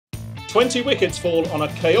20 wickets fall on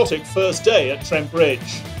a chaotic first day at Trent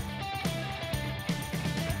Bridge.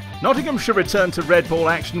 Nottinghamshire returned to red ball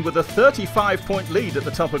action with a 35-point lead at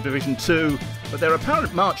the top of Division 2, but their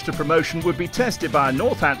apparent march to promotion would be tested by a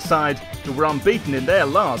Northamptonshire side who were unbeaten in their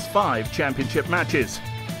last 5 championship matches.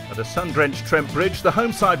 At a sun-drenched Trent Bridge, the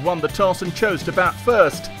home side won the toss and chose to bat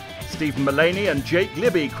first. Stephen Mullaney and Jake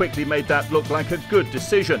Libby quickly made that look like a good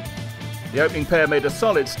decision. The opening pair made a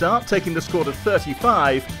solid start, taking the score to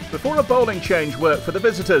 35 before a bowling change worked for the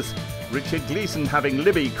visitors, Richard Gleeson having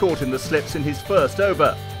Libby caught in the slips in his first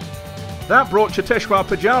over. That brought Cheteshwar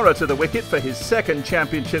Pujara to the wicket for his second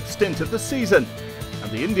championship stint of the season,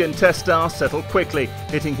 and the Indian Test star settled quickly,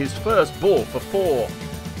 hitting his first ball for 4.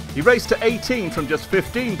 He raced to 18 from just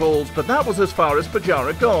 15 balls, but that was as far as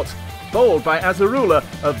Pujara got, bowled by Azarullah,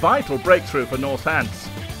 a vital breakthrough for Northamptonshire,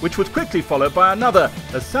 which was quickly followed by another,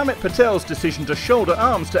 as Samit Patel's decision to shoulder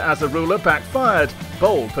arms to Azarullah backfired,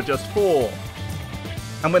 bowled for just 4.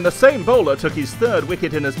 And when the same bowler took his third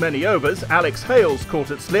wicket in as many overs, Alex Hales caught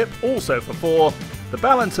at slip, also for 4. The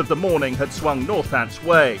balance of the morning had swung Northampton's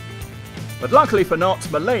way. But luckily for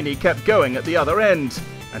Notts, Mullaney kept going at the other end,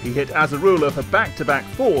 and he hit Azarullah for back-to-back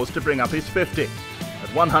 4s to bring up his 50.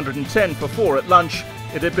 At 110 for 4 at lunch,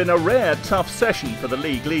 it had been a rare tough session for the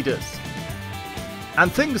league leaders. And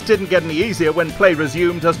things didn't get any easier when play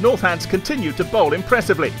resumed as Northampton continued to bowl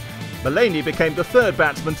impressively. Mullaney became the third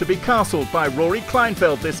batsman to be castled by Rory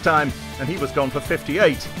Kleinfeld this time, and he was gone for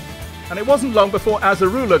 58. And it wasn't long before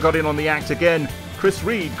Azarullah got in on the act again. Chris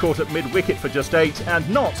Reed caught at mid-wicket for just 8, and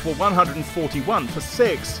Notts were 141 for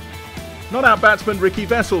 6. Not-out batsman Ricky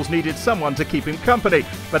Vessels needed someone to keep him company,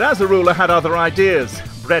 but Azarullah had other ideas.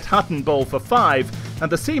 Brett Hutton bowled for 5,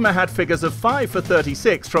 and the seamer had figures of 5 for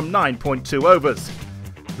 36 from 9.2 overs.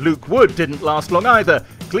 Luke Wood didn't last long either,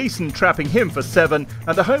 Gleeson trapping him for 7,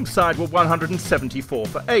 and the home side were 174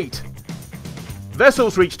 for 8.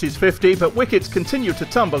 Vessels reached his 50, but wickets continued to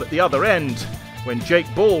tumble at the other end. When Jake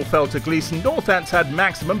Ball fell to Gleeson, Northampton had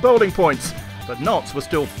maximum bowling points, but Notts were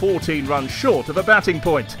still 14 runs short of a batting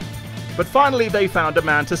point. But finally they found a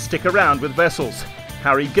man to stick around with Vessels.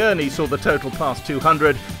 Harry Gurney saw the total past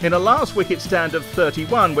 200 in a last wicket stand of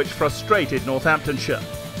 31, which frustrated Northamptonshire.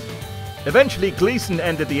 Eventually Gleeson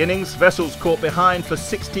ended the innings, Vessels caught behind for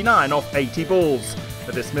 69 off 80 balls,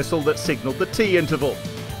 a dismissal that signalled the tea interval.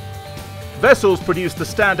 Vessels produced the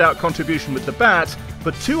standout contribution with the bat,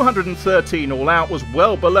 but 213 all out was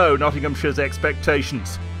well below Nottinghamshire's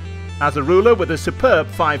expectations. Azarullah with a superb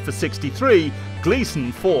 5 for 63,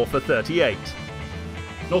 Gleeson 4 for 38.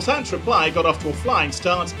 Northampton's reply got off to a flying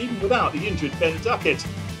start even without the injured Ben Duckett.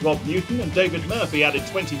 Rob Newton and David Murphy added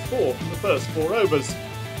 24 from the first 4 overs.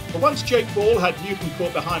 But once Jake Ball had Newton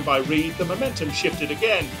caught behind by Reed, the momentum shifted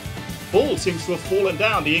again. Ball seems to have fallen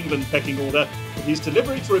down the England pecking order, but his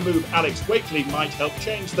delivery to remove Alex Wakely might help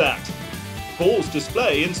change that. Ball's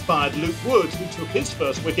display inspired Luke Wood, who took his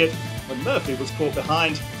first wicket when Murphy was caught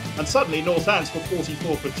behind, and suddenly Northampton were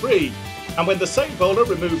 44 for 3. And when the same bowler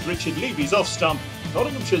removed Richard Levy's off-stump,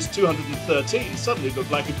 Nottinghamshire's 213 suddenly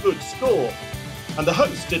looked like a good score. And the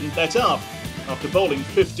hosts didn't let up. After bowling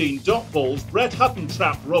 15 dot balls, Brett Hutton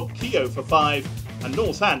trapped Rob Keogh for 5, and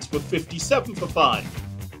Northampton were 57 for 5.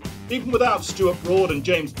 Even without Stuart Broad and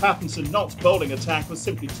James Pattinson, Notts' bowling attack was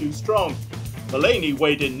simply too strong. Mullaney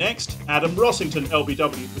weighed in next, Adam Rossington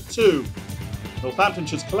LBW for 2.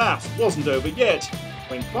 Northamptonshire's collapse wasn't over yet.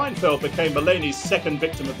 When Kleinfeld became Mullaney's second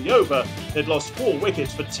victim of the over, they'd lost 4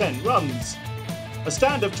 wickets for 10 runs. A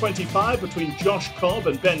stand of 25 between Josh Cobb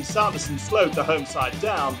and Ben Sanderson slowed the home side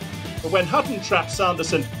down, but when Hutton trapped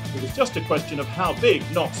Sanderson, it was just a question of how big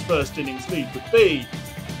Notts' first innings lead would be.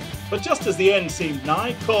 But just as the end seemed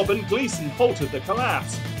nigh, Cobb and Gleeson halted the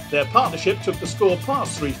collapse. Their partnership took the score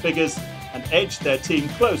past 3 figures and edged their team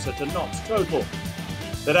closer to Notts' total.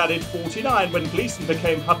 They'd added 49 when Gleeson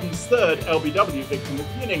became Hutton's third LBW victim of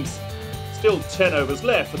the innings. Still 10 overs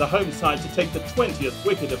left for the home side to take the 20th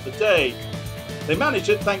wicket of the day. They managed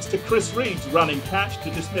it thanks to Chris Reed's running catch to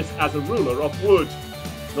dismiss Azarullah off Wood.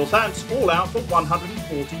 Northampton all out for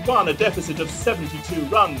 141, a deficit of 72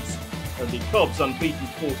 runs. Only Cobb's unbeaten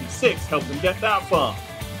 46 helped them get that far.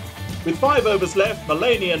 With 5 overs left,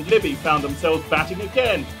 Mullaney and Libby found themselves batting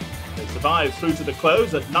again. They survived through to the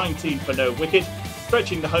close at 19 for no wicket,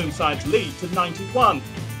 stretching the home side's lead to 91.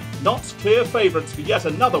 Notts clear favourites for yet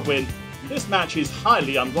another win, and this match is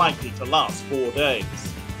highly unlikely to last 4 days.